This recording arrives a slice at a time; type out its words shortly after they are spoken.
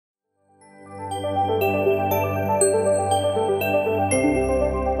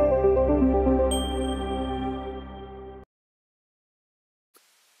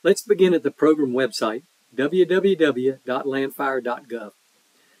Let's begin at the program website, www.landfire.gov.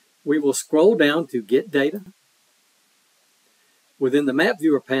 We will scroll down to Get Data. Within the Map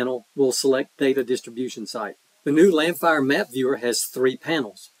Viewer panel, we'll select Data Distribution Site. The new LANDFIRE Map Viewer has 3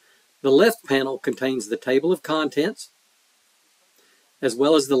 panels. The left panel contains the Table of Contents, as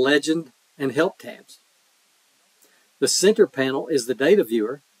well as the Legend and Help tabs. The center panel is the Data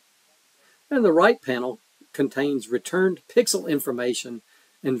Viewer, and the right panel contains returned pixel information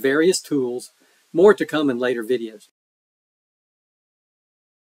and various tools, more to come in later videos.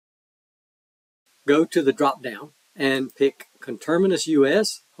 Go to the drop-down and pick Conterminous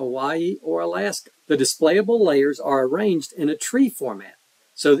US, Hawaii, or Alaska. The displayable layers are arranged in a tree format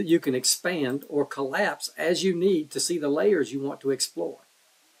so that you can expand or collapse as you need to see the layers you want to explore.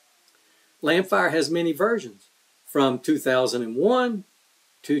 LANDFIRE has many versions, from 2001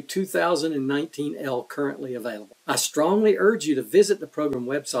 to 2019L currently available. I strongly urge you to visit the program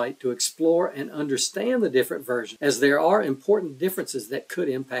website to explore and understand the different versions, as there are important differences that could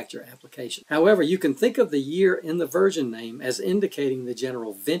impact your application. However, you can think of the year in the version name as indicating the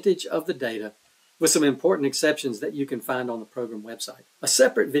general vintage of the data, with some important exceptions that you can find on the program website. A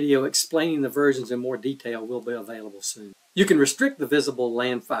separate video explaining the versions in more detail will be available soon. You can restrict the visible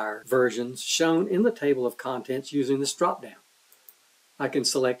LANDFIRE versions shown in the table of contents using this drop-down. I can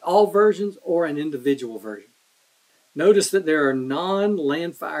select all versions or an individual version. Notice that there are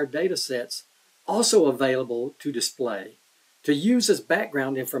non-LANDFIRE data sets also available to display, to use as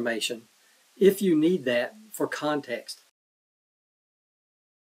background information if you need that for context.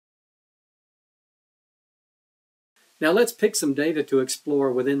 Now let's pick some data to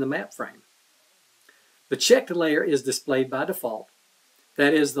explore within the map frame. The checked layer is displayed by default.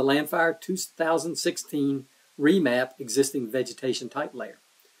 That is the LANDFIRE 2016 Remap Existing Vegetation Type layer.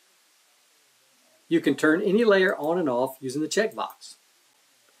 You can turn any layer on and off using the checkbox.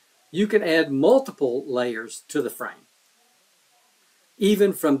 You can add multiple layers to the frame,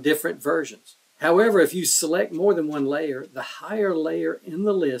 even from different versions. However, if you select more than one layer, the higher layer in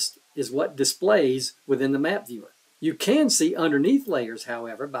the list is what displays within the map viewer. You can see underneath layers,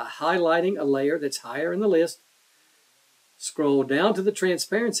 however, by highlighting a layer that's higher in the list, scroll down to the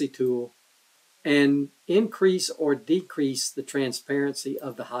transparency tool, and increase or decrease the transparency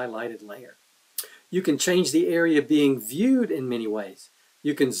of the highlighted layer. You can change the area being viewed in many ways.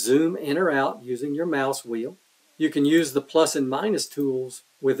 You can zoom in or out using your mouse wheel. You can use the plus and minus tools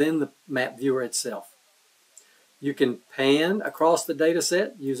within the map viewer itself. You can pan across the data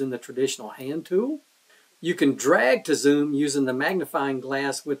set using the traditional hand tool. You can drag to zoom using the magnifying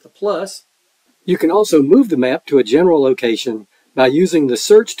glass with the plus. You can also move the map to a general location by using the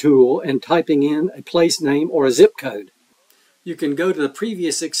search tool and typing in a place name or a zip code. You can go to the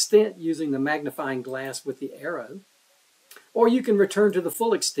previous extent using the magnifying glass with the arrow, or you can return to the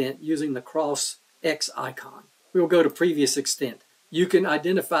full extent using the cross X icon. We will go to previous extent. You can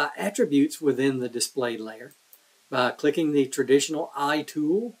identify attributes within the displayed layer by clicking the traditional eye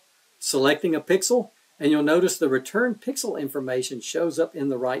tool, selecting a pixel, and you'll notice the return pixel information shows up in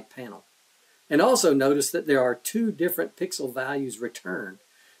the right panel. And also notice that there are 2 different pixel values returned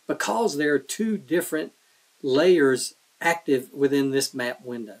because there are 2 different layers active within this map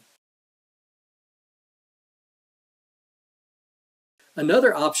window.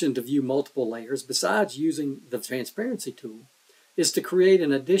 Another option to view multiple layers besides using the transparency tool is to create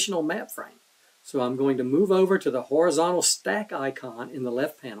an additional map frame. So I'm going to move over to the horizontal stack icon in the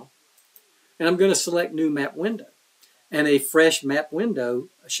left panel, and I'm going to select New Map Window. And a fresh map window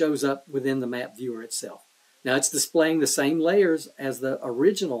shows up within the map viewer itself. Now it's displaying the same layers as the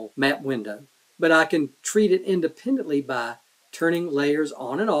original map window, but I can treat it independently by turning layers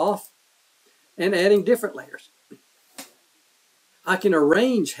on and off and adding different layers. I can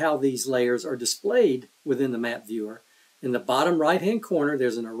arrange how these layers are displayed within the map viewer. In the bottom right hand corner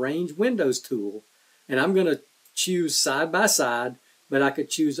there's an Arrange Windows tool, and I'm going to choose side by side, but I could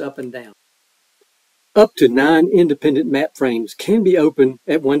choose up and down. Up to 9 independent map frames can be opened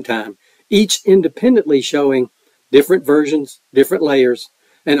at one time, each independently showing different versions, different layers,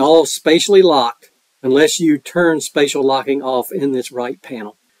 and all spatially locked unless you turn spatial locking off in this right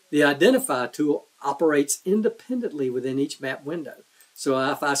panel. The Identify tool operates independently within each map window. So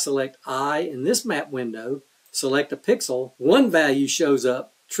if I select I in this map window, select a pixel, one value shows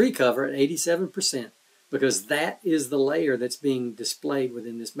up, tree cover at 87%. Because that is the layer that's being displayed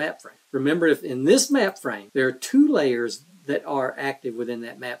within this map frame. Remember, if in this map frame, there are 2 layers that are active within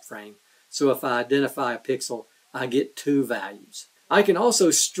that map frame. So if I identify a pixel, I get 2 values. I can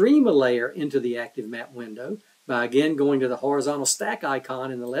also stream a layer into the active map window by again going to the horizontal stack icon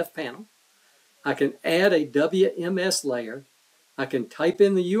in the left panel. I can add a WMS layer. I can type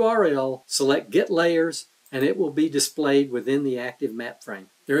in the URL, select Get Layers, and it will be displayed within the active map frame.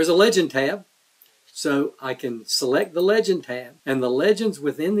 There is a Legend tab, so I can select the Legend tab, and the legends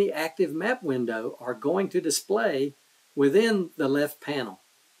within the active map window are going to display within the left panel.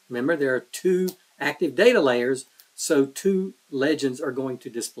 Remember, there are 2 active data layers, so 2 legends are going to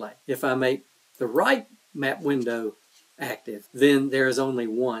display. If I make the right map window active, then there is only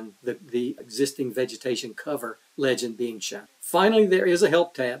one, the existing vegetation cover legend being shown. Finally, there is a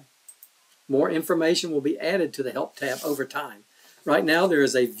Help tab. More information will be added to the Help tab over time. Right now, there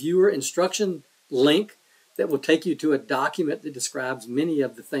is a viewer instruction link that will take you to a document that describes many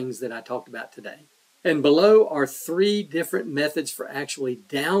of the things that I talked about today. And below are 3 different methods for actually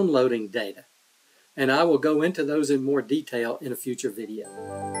downloading data. And I will go into those in more detail in a future video.